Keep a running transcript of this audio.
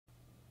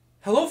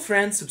Hello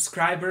friends,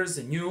 subscribers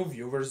and new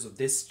viewers of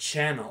this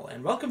channel,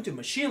 and welcome to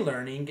Machine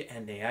Learning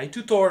and AI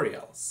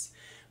Tutorials.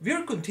 We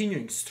are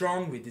continuing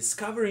strong with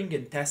discovering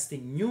and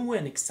testing new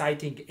and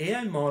exciting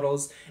AI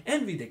models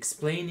and with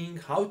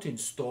explaining how to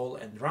install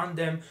and run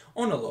them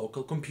on a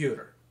local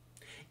computer.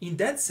 In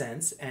that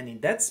sense and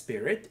in that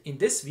spirit, in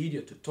this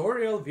video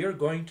tutorial we are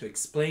going to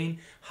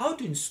explain how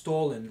to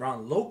install and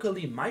run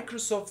locally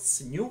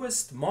Microsoft's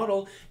newest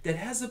model that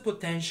has a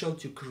potential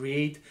to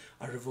create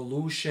a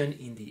revolution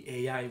in the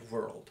AI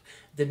world.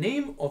 The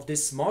name of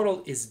this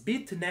model is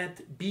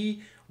BitNet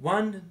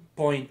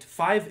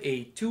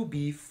b1.58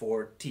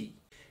 2B4T.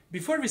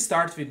 Before we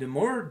start with the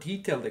more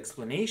detailed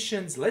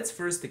explanations, let's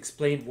first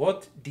explain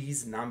what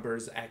these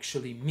numbers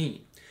actually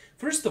mean.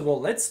 First of all,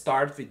 let's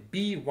start with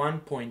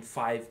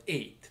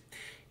B1.58.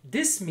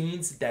 This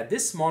means that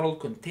this model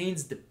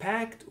contains the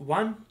packed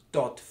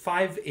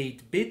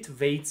 1.58-bit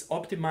weights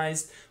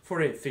optimized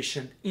for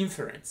efficient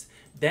inference.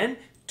 Then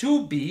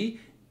 2B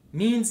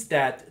means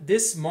that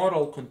this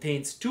model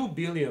contains 2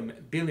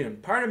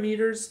 billion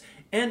parameters,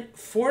 and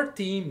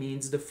 4T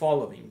means the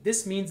following.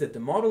 This means that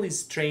the model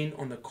is trained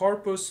on a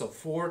corpus of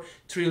 4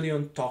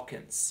 trillion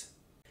tokens.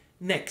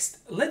 Next,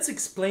 let's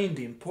explain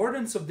the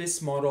importance of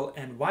this model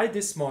and why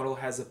this model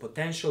has a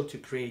potential to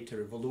create a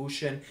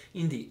revolution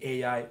in the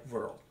AI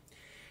world.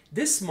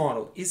 This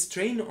model is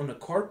trained on a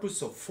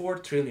corpus of 4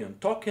 trillion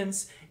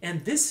tokens,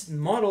 and this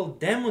model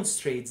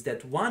demonstrates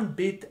that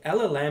 1-bit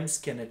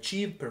LLMs can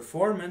achieve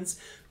performance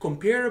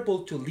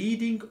comparable to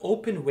leading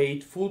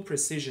open-weight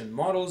full-precision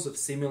models of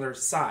similar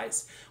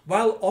size,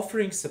 while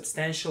offering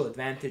substantial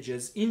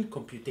advantages in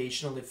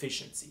computational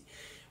efficiency.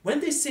 When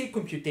they say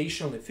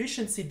computational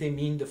efficiency, they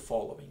mean the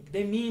following.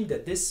 They mean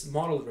that this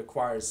model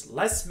requires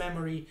less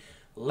memory,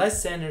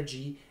 less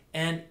energy,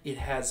 and it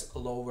has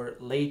lower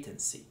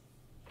latency.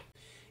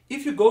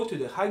 If you go to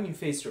the Hugging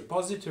Face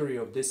repository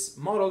of this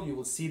model, you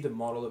will see the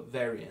model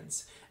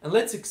variants. And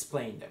let's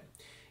explain them.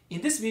 In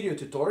this video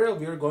tutorial,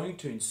 we are going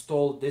to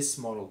install this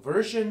model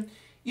version.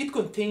 It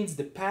contains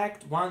the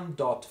packed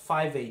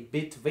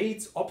 1.58-bit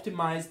weights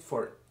optimized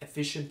for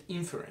efficient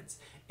inference.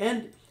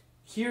 And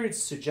here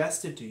it's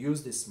suggested to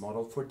use this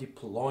model for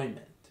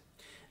deployment.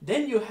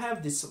 Then you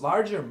have this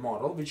larger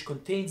model which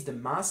contains the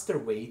master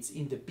weights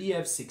in the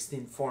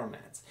BF16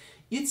 formats.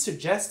 It's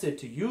suggested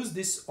to use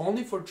this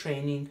only for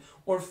training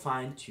or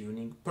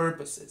fine-tuning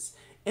purposes.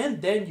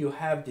 And then you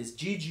have this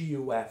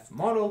GGUF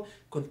model,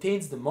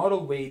 contains the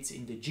model weights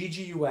in the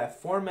GGUF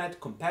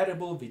format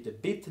compatible with the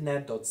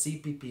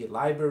BitNet.cpp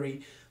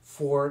library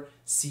for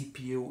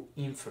CPU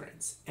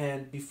inference.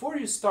 And before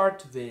you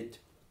start with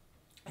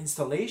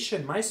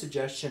installation, my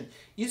suggestion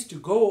is to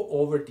go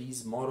over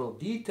these model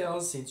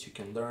details since you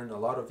can learn a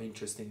lot of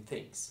interesting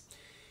things.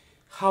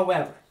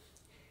 However,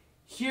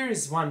 here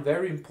is one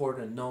very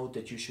important note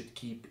that you should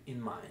keep in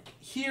mind.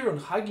 Here on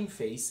Hugging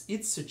Face,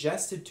 it's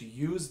suggested to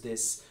use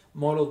this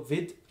model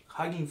with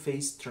Hugging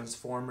Face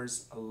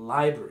Transformers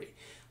library.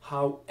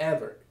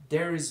 However,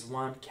 there is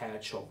one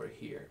catch over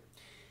here.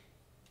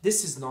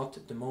 This is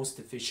not the most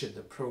efficient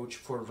approach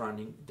for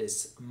running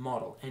this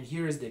model, and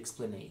here is the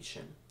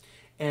explanation.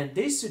 And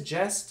they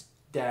suggest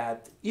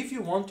that if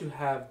you want to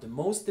have the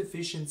most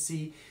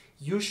efficiency,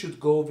 you should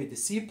go with the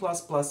C++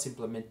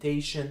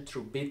 implementation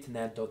through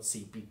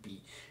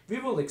bitnet.cpp. We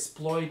will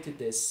exploit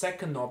this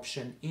second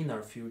option in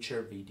our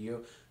future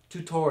video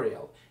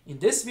tutorial. In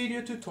this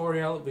video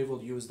tutorial, we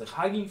will use the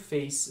Hugging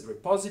Face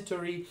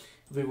repository.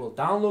 We will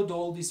download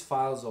all these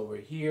files over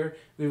here.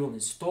 We will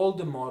install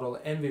the model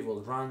and we will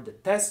run the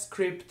test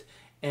script.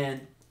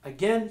 And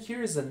again,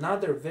 here is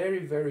another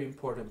very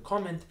important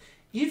comment.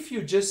 If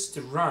you just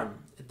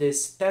run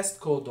this test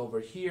code over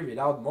here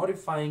without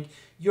modifying,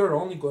 you're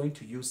only going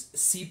to use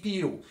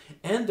CPU,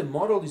 and the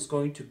model is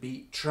going to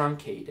be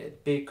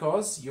truncated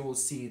because you will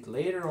see it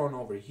later on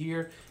over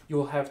here. You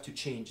will have to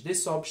change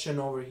this option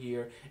over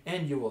here,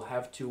 and you will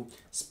have to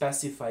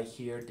specify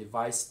here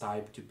device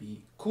type to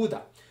be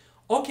CUDA.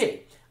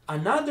 Okay,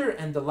 another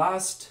and the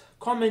last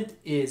comment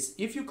is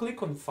if you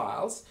click on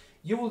files,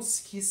 you will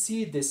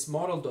see this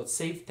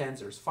model.save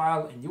tensors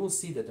file, and you will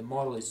see that the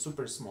model is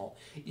super small.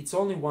 It's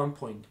only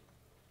 1.18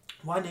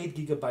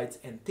 gigabytes,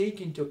 and take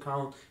into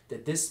account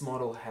that this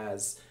model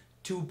has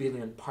 2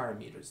 billion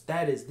parameters.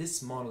 That is,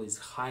 this model is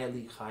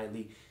highly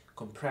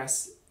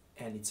compressed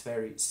and it's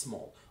very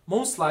small.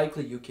 Most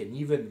likely you can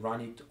even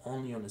run it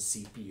only on a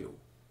CPU.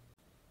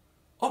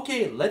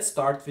 Okay, let's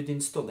start with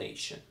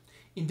installation.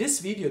 In this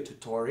video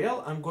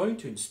tutorial, I'm going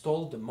to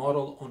install the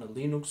model on a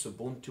Linux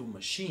Ubuntu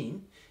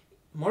machine.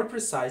 More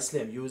precisely,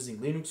 I'm using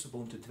Linux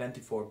Ubuntu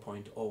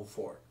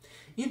 24.04.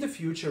 In the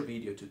future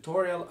video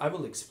tutorial, I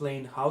will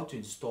explain how to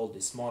install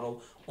this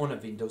model on a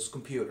Windows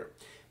computer.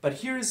 But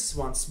here is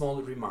one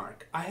small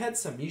remark. I had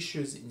some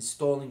issues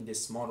installing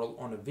this model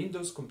on a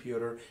Windows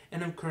computer,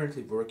 and I'm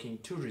currently working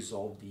to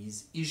resolve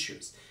these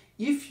issues.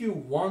 If you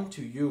want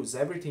to use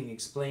everything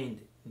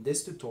explained in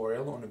this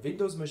tutorial on a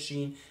Windows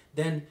machine,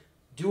 then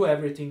do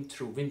everything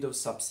through Windows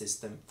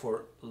subsystem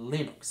for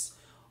Linux.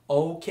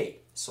 Okay,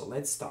 so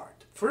let's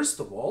start. First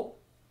of all,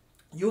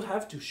 you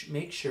have to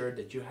make sure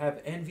that you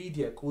have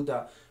NVIDIA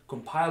CUDA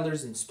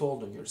compilers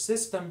installed on your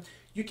system.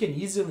 You can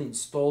easily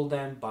install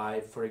them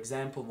by, for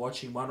example,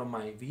 watching one of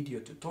my video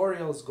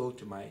tutorials. Go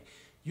to my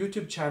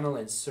YouTube channel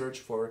and search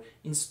for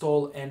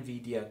install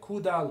NVIDIA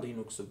CUDA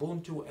Linux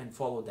Ubuntu and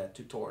follow that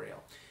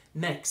tutorial.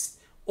 Next,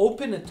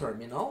 open a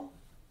terminal,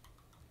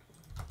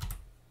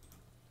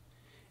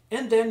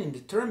 and then in the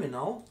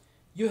terminal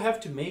you have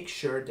to make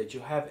sure that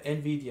you have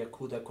NVIDIA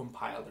CUDA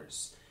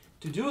compilers.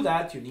 To do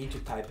that, you need to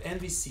type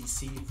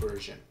nvcc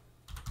version,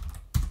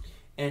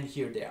 and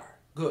here they are.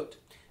 Good.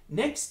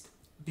 Next,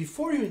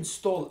 before you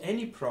install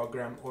any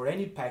program or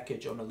any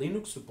package on a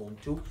Linux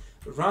Ubuntu,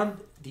 run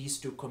these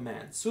two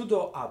commands,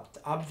 sudo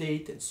apt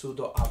update and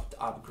sudo apt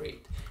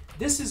upgrade.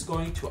 This is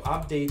going to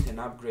update and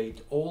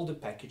upgrade all the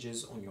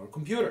packages on your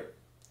computer.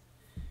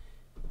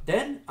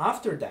 Then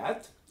after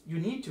that, you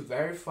need to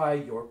verify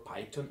your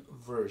Python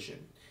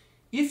version.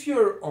 If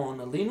you're on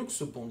a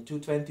Linux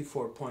Ubuntu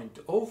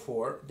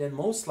 24.04, then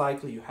most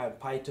likely you have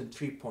Python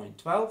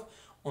 3.12.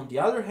 On the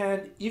other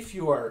hand, if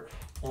you are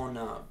on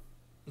a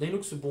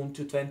Linux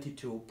Ubuntu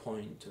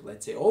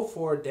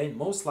 22.04, then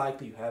most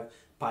likely you have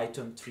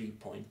Python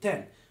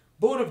 3.10.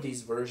 Both of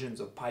these versions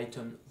of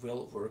Python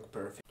will work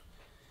perfect.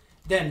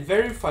 Then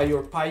verify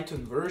your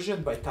Python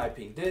version by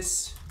typing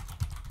this,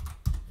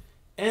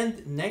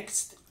 and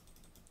next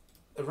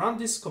run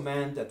this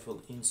command that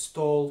will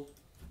install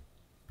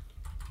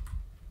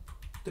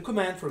the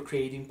command for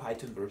creating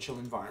Python virtual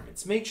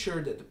environments. Make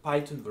sure that the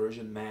Python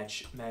version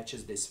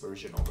matches this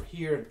version over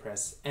here and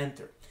press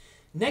enter.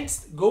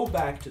 Next, go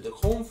back to the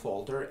home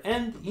folder,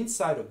 and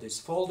inside of this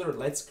folder,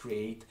 let's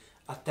create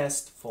a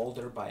test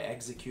folder by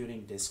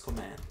executing this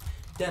command.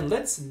 Then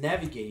let's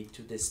navigate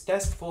to this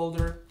test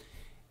folder,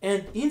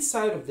 and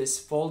inside of this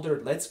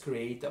folder, let's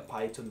create a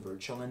Python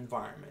virtual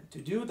environment. To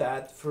do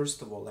that,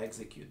 first of all,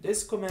 execute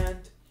this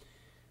command.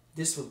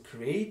 This will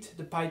create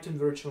the Python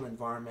virtual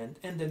environment,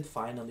 and then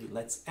finally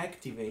let's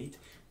activate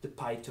the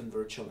Python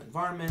virtual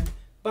environment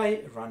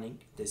by running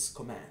this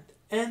command.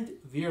 And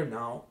we are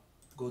now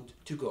good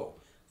to go.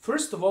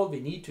 First of all, we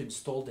need to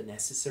install the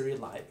necessary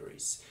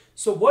libraries.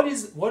 So what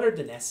are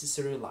the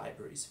necessary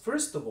libraries?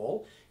 First of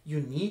all, you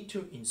need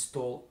to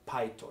install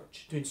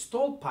PyTorch. To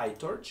install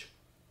PyTorch,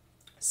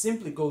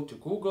 simply go to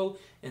Google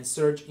and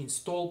search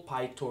install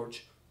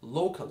PyTorch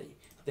locally.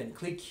 Then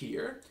click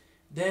here.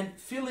 Then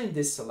fill in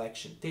this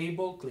selection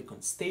table, click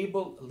on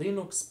Stable,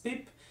 Linux,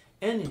 pip,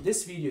 and in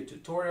this video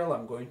tutorial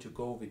I'm going to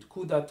go with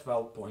CUDA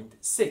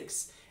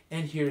 12.6.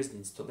 And here's the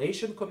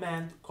installation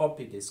command.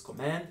 Copy this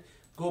command,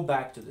 go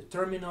back to the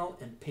terminal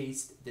and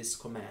paste this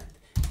command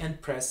and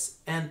press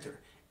enter.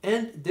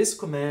 And this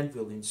command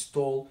will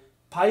install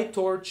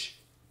PyTorch,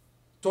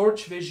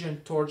 Torch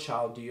Vision, Torch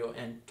Audio,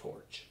 and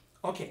Torch.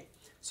 Okay,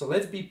 so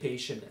let's be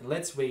patient and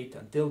let's wait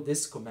until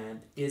this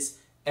command is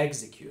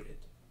executed.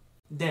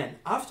 Then,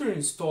 after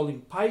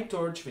installing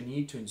PyTorch, we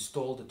need to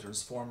install the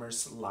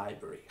Transformers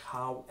library.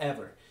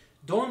 However,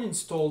 don't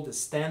install the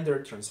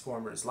standard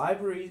Transformers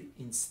library.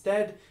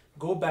 Instead,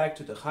 go back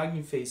to the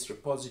Hugging Face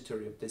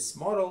repository of this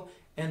model,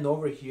 and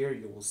over here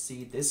you will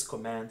see this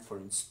command for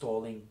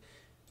installing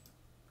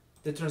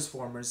the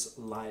Transformers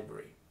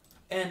library.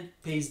 And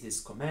paste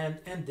this command,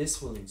 and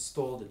this will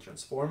install the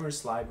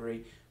Transformers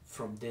library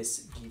from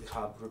this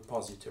GitHub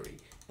repository.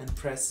 And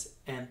press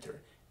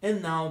enter.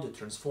 And now the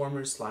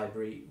Transformers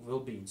library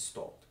will be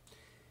installed.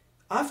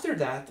 After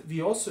that,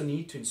 we also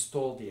need to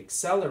install the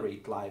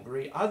Accelerate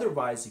library.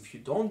 Otherwise, if you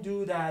don't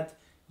do that,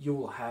 you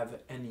will have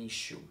an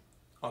issue.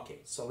 Okay,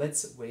 so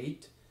let's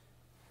wait.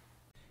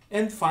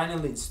 And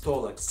finally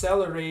install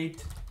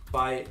Accelerate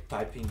by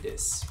typing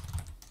this.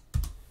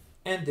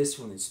 And this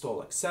will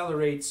install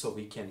Accelerate so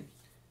we can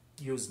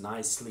use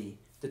nicely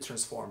the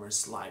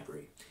Transformers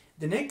library.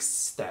 The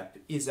next step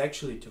is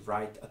actually to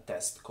write a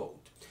test code.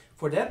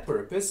 For that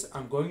purpose,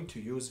 I'm going to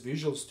use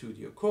Visual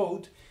Studio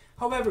Code.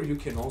 However, you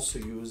can also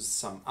use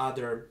some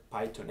other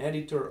Python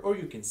editor, or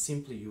you can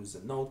simply use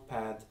a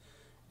notepad,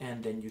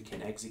 and then you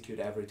can execute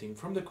everything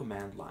from the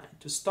command line.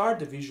 To start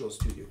the Visual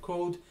Studio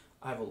Code,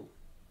 I will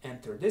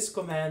enter this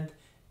command,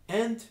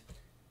 and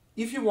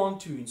if you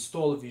want to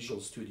install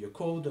Visual Studio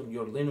Code on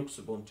your Linux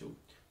Ubuntu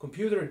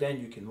computer,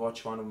 then you can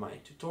watch one of my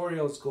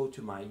tutorials, go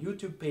to my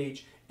YouTube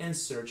page and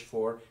search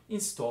for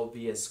Install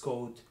VS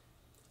Code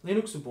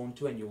Linux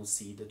Ubuntu, and you will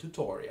see the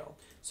tutorial.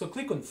 So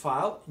click on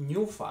File,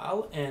 New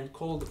File, and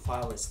call the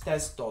file as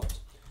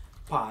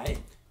test.py.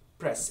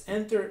 Press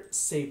enter,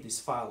 save this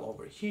file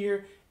over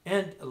here,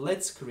 and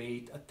let's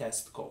create a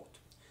test code.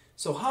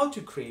 So how to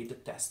create a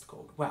test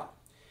code? Well,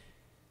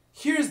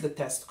 here's the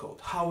test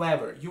code.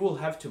 However, you will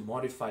have to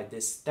modify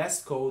this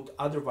test code,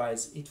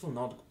 otherwise it will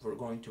not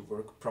going to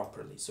work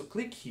properly. So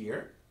click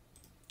here,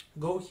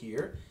 go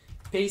here,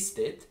 paste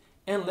it,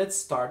 and let's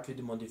start with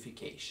the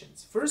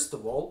modifications. First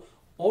of all,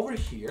 over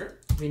here,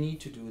 we need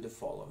to do the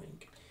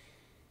following.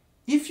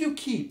 If you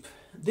keep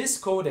this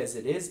code as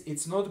it is,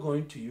 it's not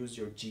going to use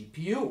your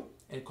GPU,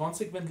 and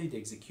consequently the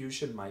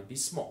execution might be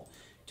small.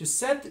 To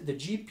set the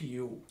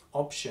GPU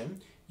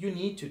option, you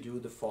need to do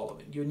the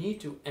following. You need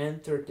to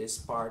enter this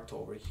part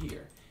over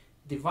here.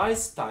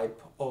 device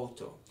type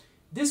auto.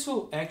 This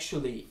will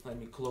actually, let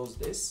me close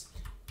this.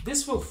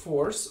 This will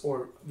force,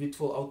 or it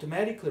will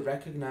automatically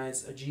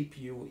recognize a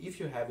GPU if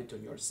you have it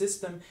on your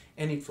system,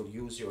 and it will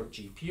use your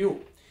GPU.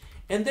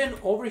 And then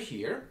over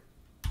here,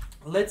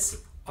 let's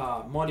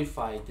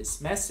modify this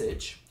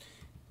message.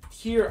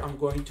 Here I'm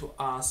going to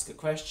ask a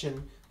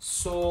question: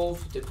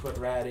 solve the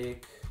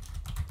quadratic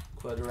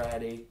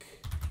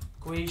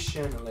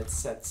equation, and let's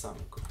set some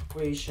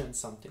equation,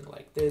 something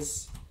like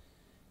this: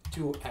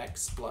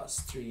 2x plus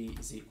 3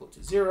 is equal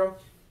to 0,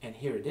 and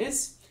here it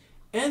is.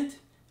 And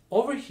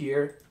over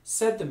here,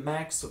 set the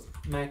max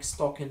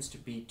tokens to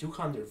be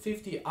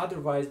 250,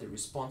 otherwise the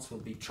response will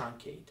be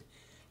truncated.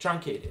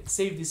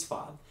 Save this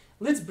file.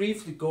 Let's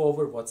briefly go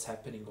over what's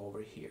happening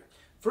over here.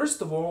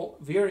 First of all,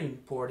 we are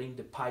importing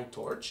the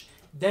PyTorch.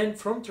 Then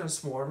from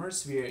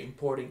transformers, we are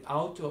importing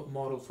auto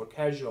model for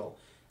casual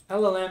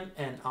LLM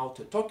and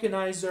auto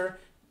tokenizer.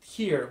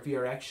 Here we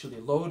are actually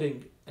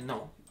loading,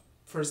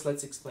 first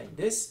let's explain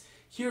this.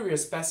 Here we are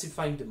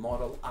specifying the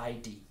model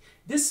ID.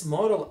 This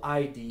model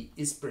ID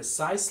is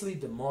precisely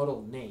the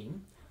model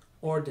name,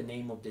 or the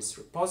name of this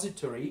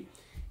repository.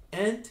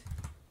 And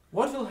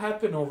what will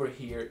happen over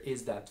here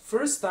is that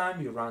first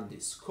time you run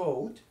this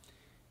code,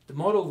 the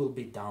model will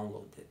be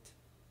downloaded.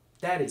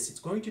 That is, it's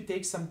going to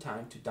take some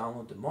time to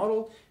download the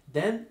model,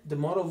 then the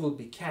model will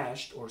be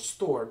cached or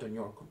stored on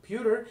your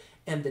computer,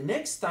 and the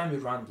next time you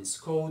run this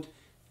code,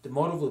 the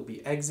model will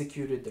be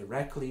executed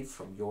directly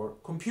from your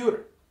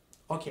computer.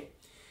 Okay,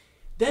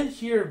 then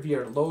here we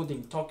are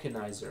loading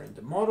tokenizer in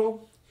the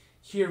model.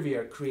 Here we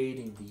are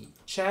creating the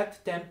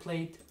chat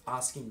template,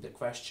 asking the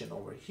question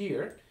over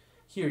here.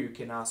 Here you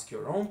can ask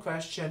your own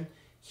question.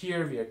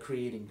 Here we are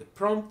creating the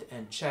prompt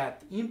and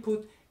chat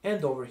input,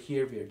 and over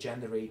here we are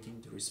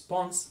generating the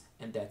response,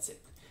 and that's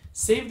it.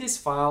 Save this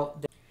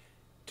file.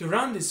 To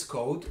run this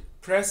code,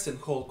 press and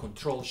hold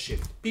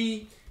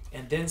Ctrl-Shift-P,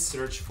 and then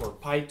search for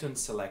Python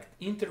select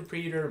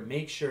interpreter.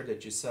 Make sure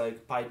that you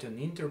select Python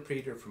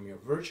interpreter from your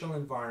virtual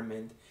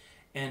environment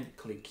and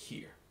click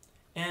here.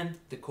 And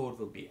the code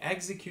will be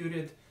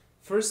executed.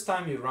 First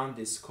time you run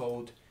this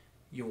code,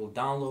 you will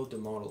download the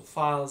model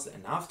files,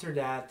 and after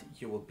that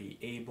you will be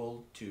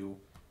able to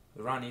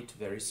run it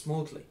very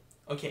smoothly.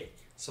 Okay,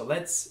 so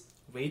let's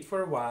wait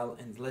for a while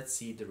and let's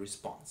see the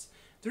response.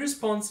 The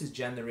response is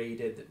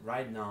generated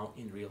right now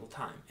in real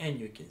time, and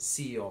you can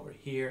see over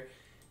here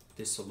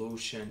the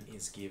solution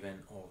is given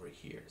over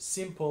here.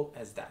 Simple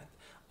as that.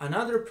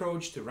 Another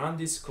approach to run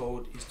this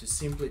code is to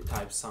simply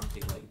type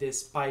something like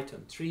this: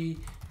 python 3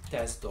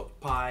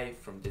 test.py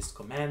from this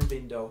command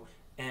window,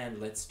 and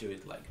let's do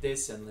it like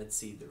this, and let's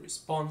see the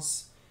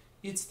response.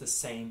 It's the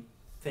same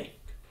thing.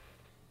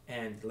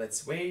 And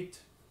let's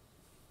wait.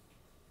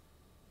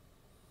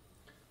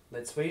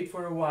 Let's wait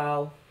for a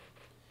while,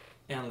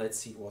 and let's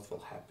see what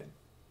will happen.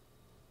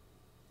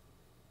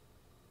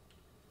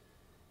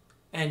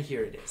 And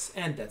here it is,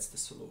 and that's the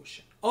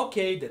solution.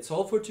 Okay, that's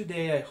all for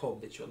today. I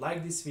hope that you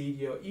like this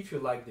video. If you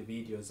like the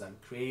videos I'm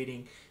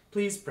creating,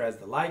 please press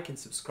the like and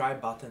subscribe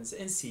buttons,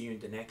 and see you in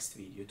the next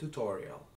video tutorial.